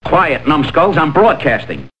Quiet, numbskulls, I'm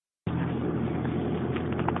broadcasting.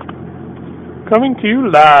 Coming to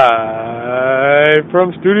you live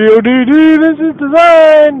from Studio DD, this is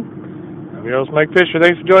Design. I'm your host, Mike Fisher.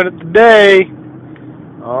 Thanks for joining us today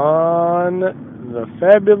on the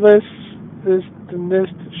Fabulous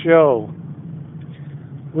Show.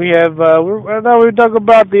 We have, I thought we would talk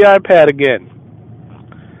about the iPad again.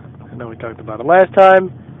 I know we talked about it last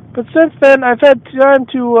time, but since then I've had time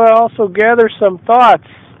to also gather some thoughts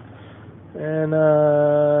and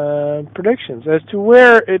predictions as to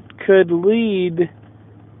where it could lead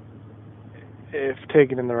if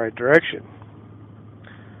taken in the right direction.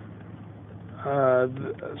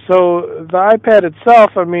 So the iPad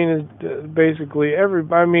itself, I mean, is basically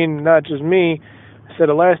not just me. I said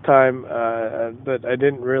it last time, but I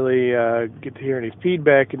didn't really get to hear any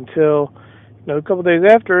feedback until a couple days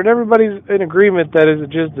after, and everybody's in agreement that it's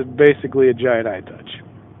just basically a giant iTouch.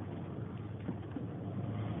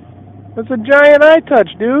 It's a giant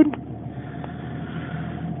iTouch, dude.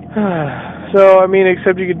 So, I mean,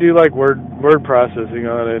 except you could do like word processing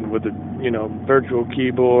on it with the virtual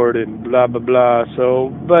keyboard and blah blah blah. So,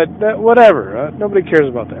 but whatever. Nobody cares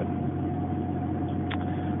about that.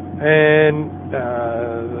 And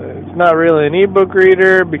it's not really an ebook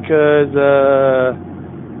reader because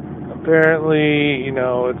apparently,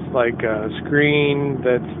 it's like a screen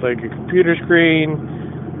that's like a computer screen,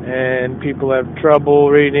 and people have trouble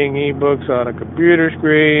reading ebooks on a computer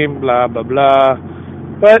screen, blah, blah, blah.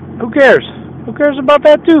 But who cares? Who cares about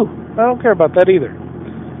that, too? I don't care about that either.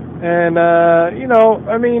 And,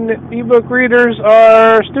 ebook readers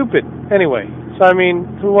are stupid anyway. So,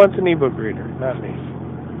 who wants an ebook reader? Not me.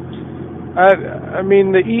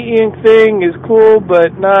 The e-ink thing is cool,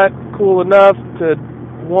 but not cool enough to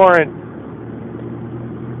warrant.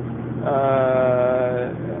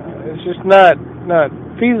 It's just not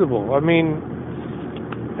feasible.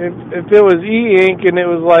 If it was e-ink and it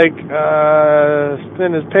was like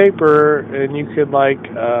thin as paper, and you could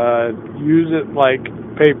use it like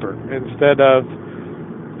paper instead of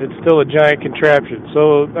it's still a giant contraption.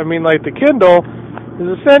 So like the Kindle is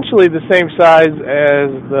essentially the same size as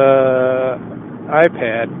the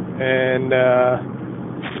iPad and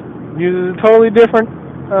uses a totally different,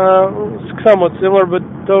 somewhat similar but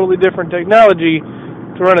totally different technology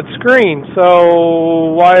to run its screen.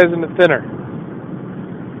 So why isn't it thinner?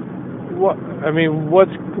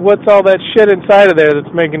 What's all that shit inside of there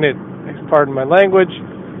that's making it, pardon my language,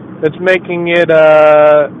 that's making it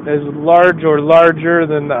as large or larger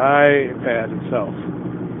than the iPad itself?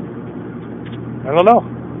 I don't know.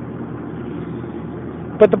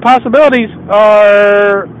 But the possibilities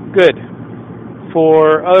are good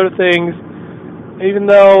for other things, even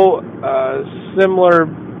though similar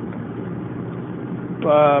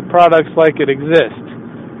products like it exist,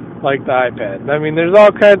 like the iPad. There's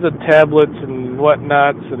all kinds of tablets and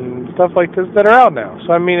whatnots and stuff like this that are out now.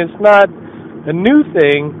 So, it's not a new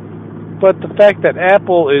thing, but the fact that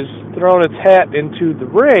Apple is throwing its hat into the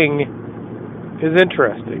ring is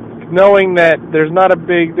interesting. Knowing that there's not going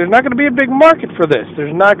to be a big market for this.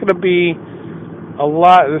 There's not going to be a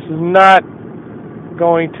lot. This is not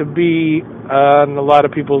going to be on a lot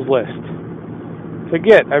of people's list to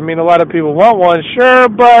get. A lot of people want one, sure,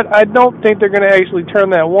 but I don't think they're going to actually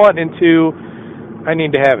turn that want into, I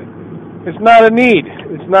need to have it. It's not a need.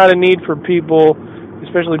 It's not a need for people,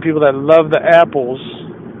 especially people that love the Apples.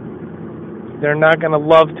 They're not going to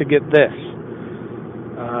love to get this.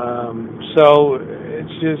 So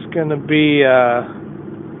it's just going to be,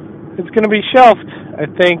 shelved. I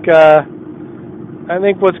think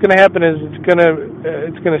what's going to happen is it's going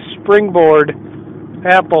to springboard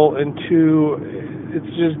Apple into,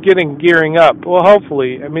 it's just gearing up. Well,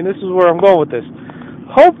 hopefully, this is where I'm going with this.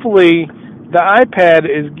 Hopefully, the iPad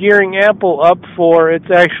is gearing Apple up for its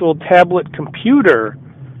actual tablet computer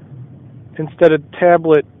instead of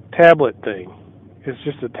tablet thing. It's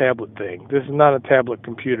just a tablet thing. This is not a tablet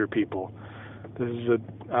computer, people. This is an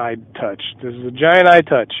iTouch. This is a giant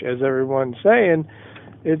iTouch, as everyone's saying.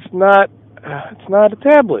 It's not a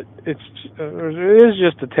tablet. It is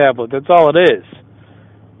just a tablet. That's all it is.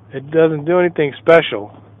 It doesn't do anything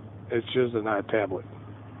special. It's just an iTablet.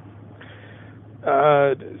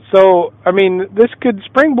 This could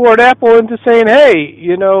springboard Apple into saying, hey,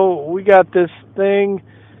 we got this thing,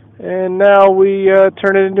 and now we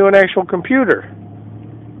turn it into an actual computer.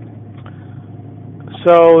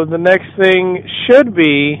 So the next thing should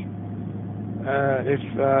be,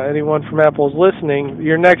 if anyone from Apple is listening,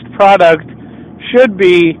 your next product should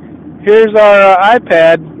be, here's our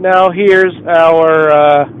iPad, now here's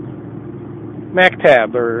our Mac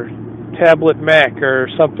Tab or Tablet Mac or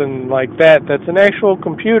something like that. That's an actual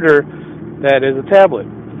computer that is a tablet.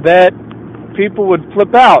 that people would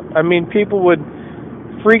flip out. I mean, people would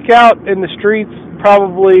freak out in the streets,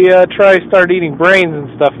 probably try to start eating brains and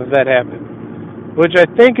stuff if that happened, which I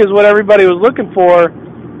think is what everybody was looking for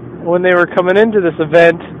when they were coming into this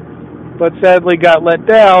event, but sadly got let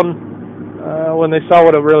down when they saw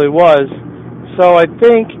what it really was. So I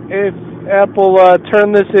think if Apple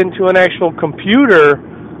turned this into an actual computer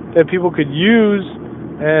that people could use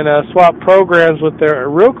and swap programs with their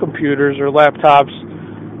real computers or laptops,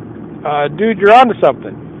 dude, you're onto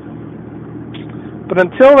something. But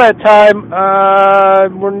until that time,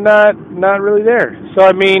 we're not really there. So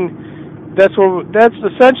I mean, that's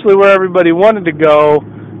essentially where everybody wanted to go.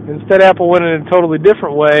 Instead, Apple went in a totally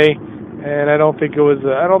different way, and I don't think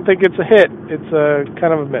it's a hit. It's a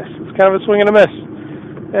kind of a miss. It's kind of a swing and a miss.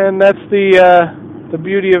 And that's the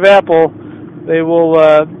beauty of Apple.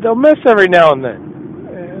 They'll miss every now and then.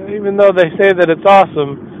 Even though they say that it's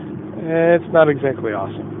awesome, it's not exactly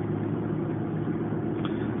awesome.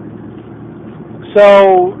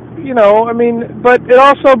 So, I mean, but it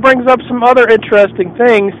also brings up some other interesting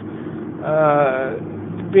things,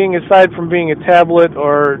 being aside from being a tablet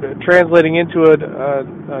or translating into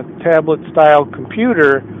a tablet-style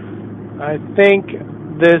computer. I think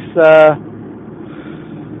this,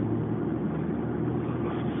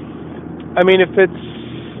 if it's,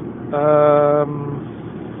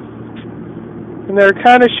 and they're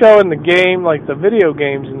kind of showing the game, like the video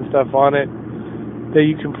games and stuff on it, that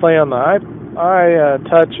you can play on the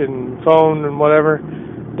iTouch and phone and whatever,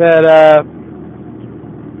 that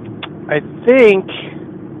I think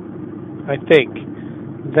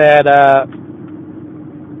that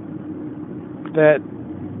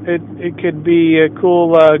it could be a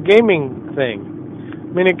cool gaming thing.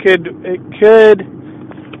 I mean, it could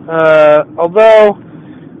although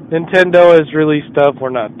Nintendo has released stuff, we're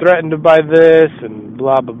not threatened by this, and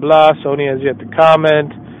blah, blah, blah. Sony has yet to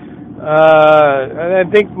comment. And I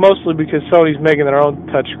think mostly because Sony's making their own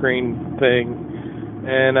touchscreen thing,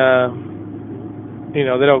 and, they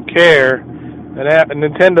don't care. And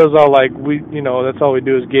Nintendo's all like, that's all we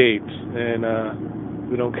do is games, and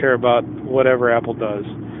we don't care about whatever Apple does.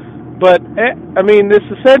 But, this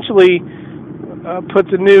essentially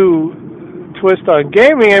puts a new twist on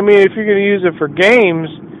gaming. I mean, if you're going to use it for games,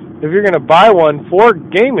 if you're going to buy one for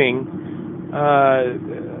gaming,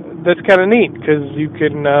 that's kind of neat, because you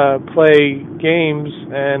can play games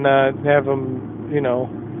and have them,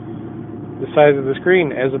 the size of the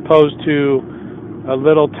screen, as opposed to a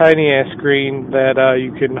little tiny-ass screen that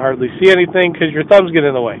you can hardly see anything because your thumbs get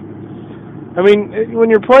in the way. I mean,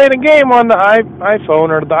 when you're playing a game on the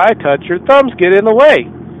iPhone or the iTouch, your thumbs get in the way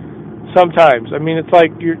sometimes. I mean, it's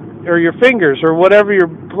like your fingers or whatever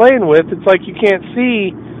you're playing with, it's like you can't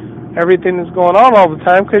see everything that's going on all the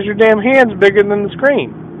time because your damn hand's bigger than the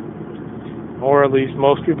screen. Or at least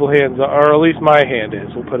most people's hands are, or at least my hand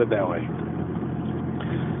is, we'll put it that way.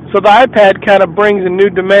 So the iPad kind of brings a new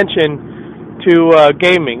dimension to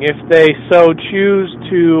gaming, if they so choose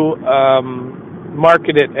to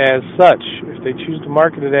market it as such. If they choose to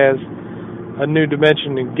market it as a new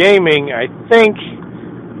dimension in gaming, I think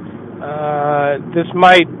this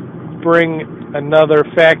might bring another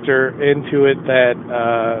factor into it that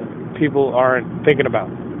people aren't thinking about.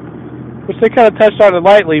 Which they kind of touched on it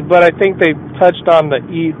lightly, but I think they touched on the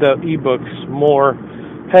e-books more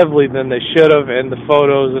heavily than they should have, and the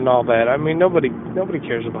photos and all that. I mean, nobody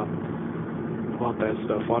cares about that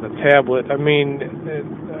stuff on a tablet. I mean,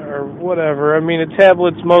 or whatever. I mean, a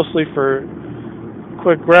tablet's mostly for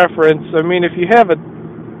quick reference. I mean, if you have a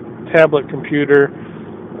tablet computer,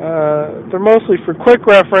 they're mostly for quick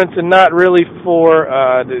reference and not really for,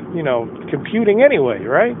 computing anyway,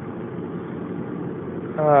 right?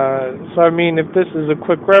 So, I mean, if this is a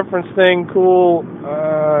quick reference thing, cool.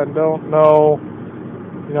 I don't know.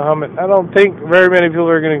 How many, I don't think very many people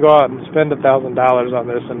are going to go out and spend $1,000 on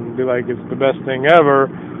this and be like, it's the best thing ever.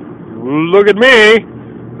 Look at me.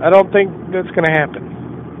 I don't think that's going to happen.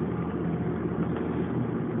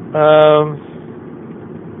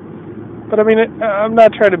 But I mean, I'm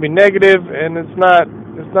not trying to be negative, and it's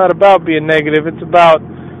not about being negative. It's about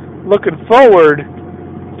looking forward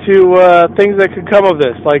to things that could come of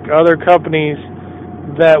this, like other companies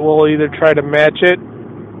that will either try to match it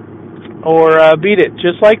or beat it,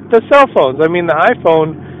 just like the cell phones. I mean, the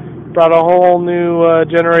iPhone brought a whole new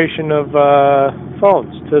generation of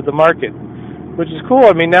phones to the market, which is cool.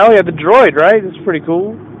 I mean, now we have the Droid, right? It's pretty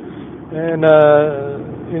cool. And,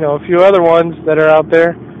 a few other ones that are out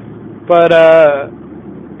there. But, I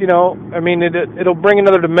mean, it'll bring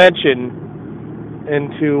another dimension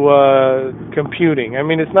into computing. I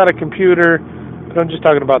mean, it's not a computer, but I'm just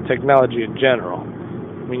talking about technology in general.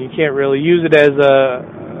 I mean, you can't really use it as a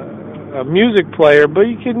a music player, but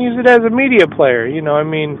you can use it as a media player. You know, I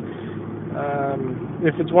mean,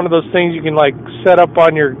 if it's one of those things you can like set up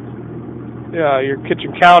on your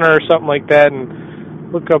kitchen counter or something like that,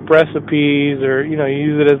 and look up recipes, or you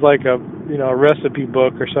use it as like a recipe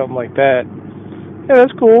book or something like that. Yeah,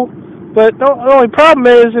 that's cool. But the only problem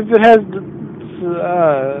is if it has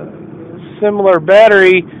similar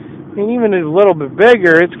battery, I mean, even a little bit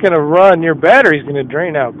bigger, it's going to run. Your battery's going to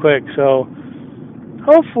drain out quick. So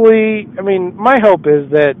hopefully, I mean, my hope is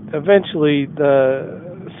that eventually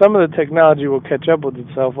some of the technology will catch up with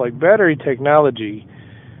itself. Like battery technology,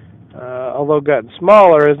 although gotten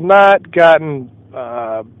smaller, has not gotten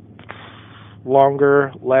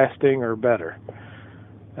longer lasting or better.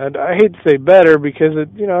 And I hate to say better because it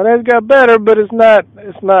has got better, but it's not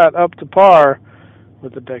up to par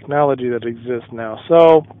with the technology that exists now.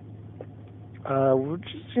 So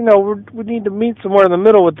we need to meet somewhere in the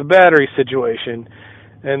middle with the battery situation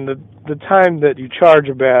and the time that you charge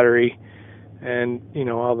a battery and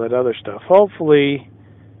all that other stuff. Hopefully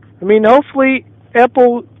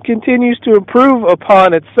Apple continues to improve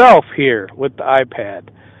upon itself here with the iPad.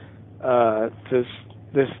 This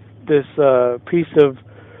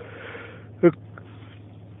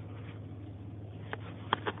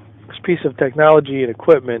piece of technology and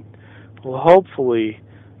equipment will hopefully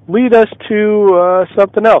lead us to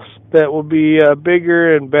something else that will be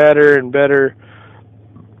bigger and better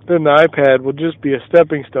than the iPad. Will just be a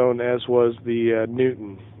stepping stone, as was the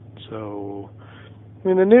Newton. So, I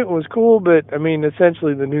mean, the Newton was cool, but I mean,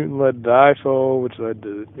 essentially the Newton led to the iPhone, which led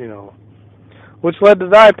to the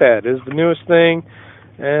iPad. Is the newest thing,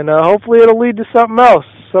 and hopefully it'll lead to something else.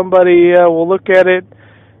 Somebody will look at it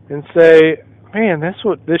and say, man, that's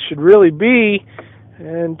what this should really be,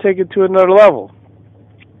 and take it to another level.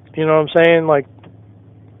 You know what I'm saying? Like,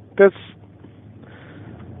 that's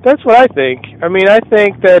what I think. I mean, I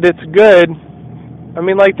think that it's good. I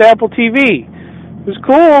mean, like the Apple TV. It was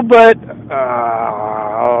cool, but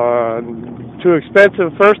too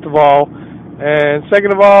expensive, first of all. And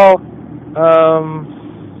second of all,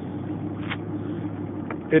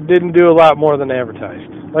 it didn't do a lot more than advertised.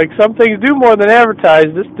 Like, some things do more than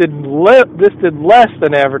advertised. This did less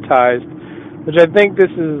than advertised, which I think this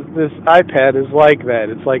iPad is like that.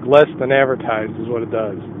 It's like less than advertised is what it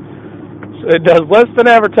does. So it does less than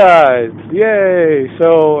advertised. Yay!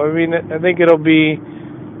 So, I mean, I think it'll be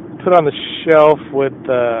put on the shelf with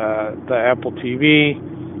the Apple TV.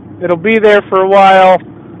 It'll be there for a while.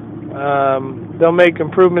 They'll make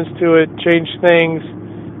improvements to it, change things,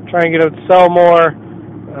 try and get it to sell more.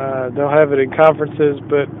 They'll have it in conferences,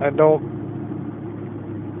 but I don't,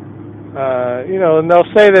 and they'll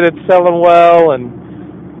say that it's selling well and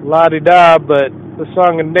la-di-da, but the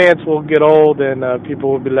song and dance will get old and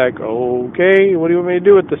people will be like, okay, what do you want me to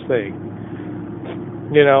do with this thing?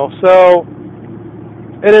 So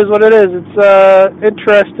it is what it is. It's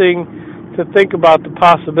interesting to think about the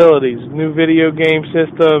possibilities. New video game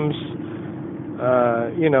systems,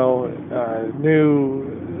 new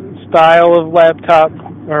style of laptop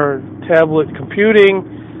or tablet computing.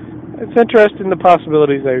 It's interesting the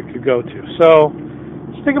possibilities they could go to. So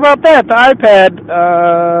just think about that. The iPad,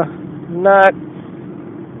 not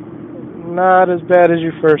as bad as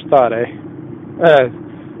you first thought, eh?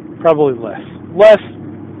 Probably less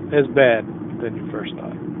as bad than you first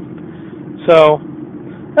thought. So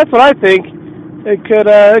that's what I think. It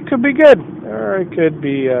could be good, or it could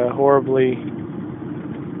be horribly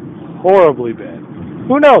bad.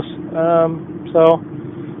 Who knows? So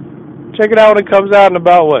check it out when it comes out in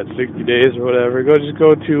about 60 days or whatever. Just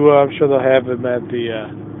go to I'm sure they'll have them at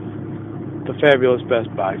the fabulous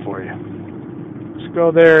Best Buy for you. Just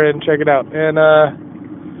go there and check it out. And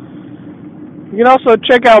you can also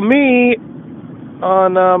check out me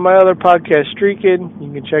on my other podcast, Streakin'.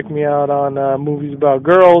 You can check me out on Movies About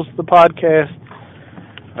Girls, the podcast.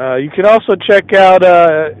 You can also check out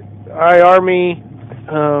iArmy.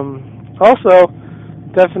 Also,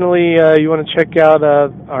 definitely you want to check out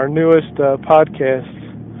our newest podcast,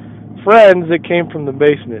 Friends, that came from the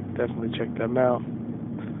basement. Definitely check them out.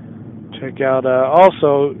 Check out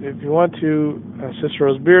also, if you want to,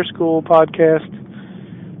 Cicero's Beer School podcast,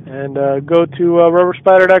 and go to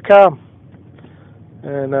rubberspider.com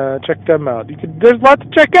and check them out. There's a lot to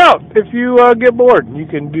check out if you get bored.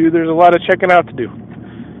 There's a lot of checking out to do.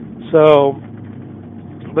 So,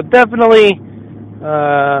 but definitely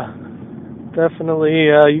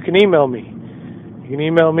you can email me. You can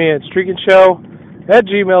email me at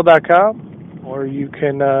streakinshow@gmail.com, or you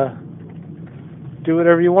can do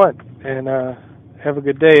whatever you want and have a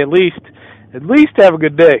good day. At least have a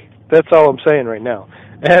good day. That's all I'm saying right now.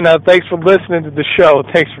 And thanks for listening to the show.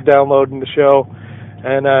 Thanks for downloading the show.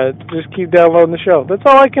 And just keep downloading the show. That's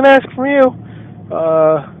all I can ask from you,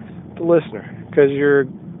 the listener,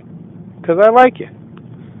 because I like you.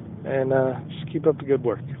 And just keep up the good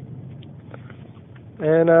work.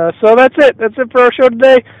 And so that's it. That's it for our show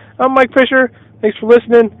today. I'm Mike Fisher. Thanks for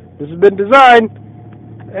listening. This has been Design.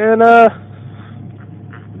 And I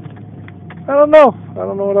don't know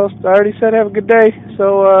what else. I already said have a good day.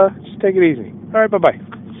 So just take it easy. All right, bye-bye.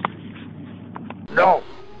 No.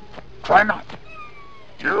 Try not.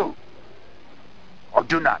 Do. Or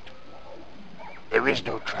do not. There is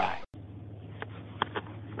no try.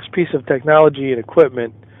 This piece of technology and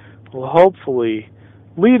equipment will hopefully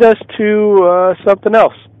lead us to something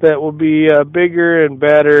else that will be bigger and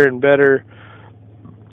better